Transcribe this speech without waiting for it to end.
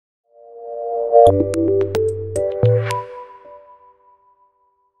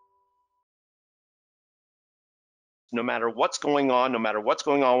No matter what's going on, no matter what's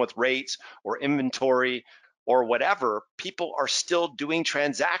going on with rates or inventory or whatever, people are still doing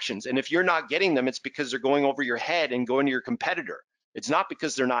transactions. And if you're not getting them, it's because they're going over your head and going to your competitor. It's not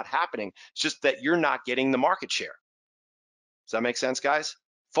because they're not happening. It's just that you're not getting the market share. Does that make sense, guys?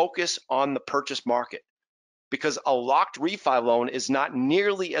 Focus on the purchase market, because a locked refi loan is not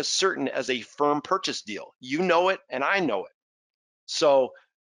nearly as certain as a firm purchase deal. You know it, and I know it. So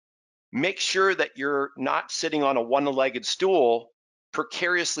make sure that you're not sitting on a one-legged stool,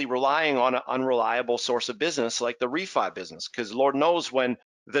 precariously relying on an unreliable source of business like the refi business, because Lord knows when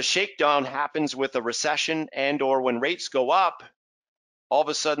the shakedown happens with a recession and or when rates go up, all of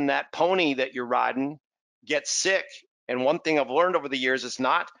a sudden that pony that you're riding gets sick. And one thing I've learned over the years, is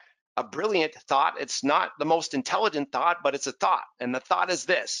not a brilliant thought, it's not the most intelligent thought, but it's a thought. And the thought is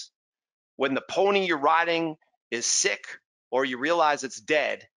this: when the pony you're riding is sick or you realize it's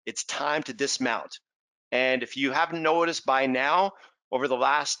dead, it's time to dismount. And if you haven't noticed by now, over the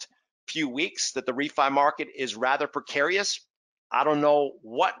last few weeks, that the refi market is rather precarious, I don't know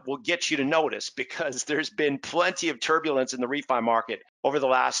what will get you to notice, because there's been plenty of turbulence in the refi market over the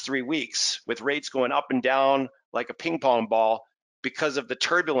last 3 weeks, with rates going up and down like a ping pong ball because of the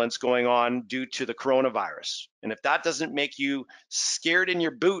turbulence going on due to the coronavirus. And if that doesn't make you scared in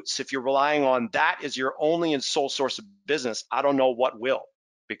your boots, if you're relying on that as your only and sole source of business, I don't know what will,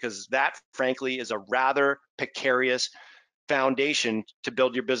 because that, frankly, is a rather precarious foundation to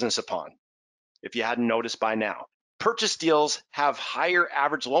build your business upon, if you hadn't noticed by now. Purchase deals have higher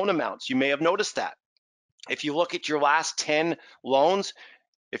average loan amounts. You may have noticed that. If you look at your last 10 loans,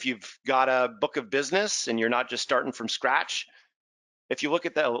 if you've got a book of business and you're not just starting from scratch, if you look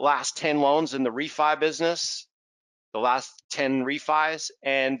at the last 10 loans in the refi business, the last 10 refis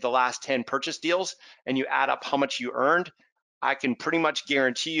and the last 10 purchase deals, and you add up how much you earned, I can pretty much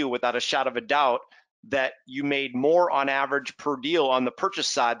guarantee you without a shadow of a doubt that you made more on average per deal on the purchase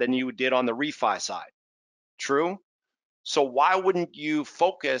side than you did on the refi side. True? So why wouldn't you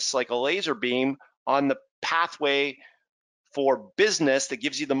focus like a laser beam on the pathway for business that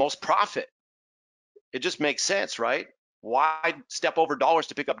gives you the most profit? It just makes sense, right? Why step over dollars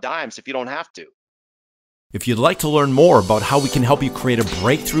to pick up dimes if you don't have to? If you'd like to learn more about how we can help you create a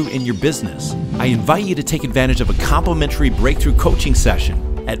breakthrough in your business, I invite you to take advantage of a complimentary breakthrough coaching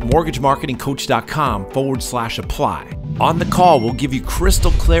session at mortgagemarketingcoach.com/apply. On the call, we'll give you crystal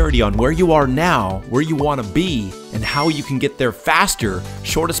clarity on where you are now, where you want to be, and how you can get there faster,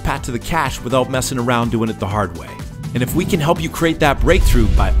 shortest path to the cash without messing around doing it the hard way. And if we can help you create that breakthrough,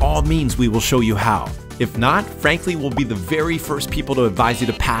 by all means, we will show you how. If not, frankly, we'll be the very first people to advise you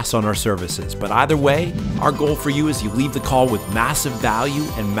to pass on our services. But either way, our goal for you is you leave the call with massive value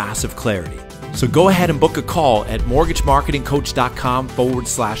and massive clarity. So go ahead and book a call at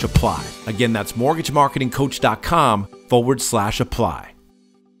mortgagemarketingcoach.com/apply. Again, that's mortgagemarketingcoach.com/apply.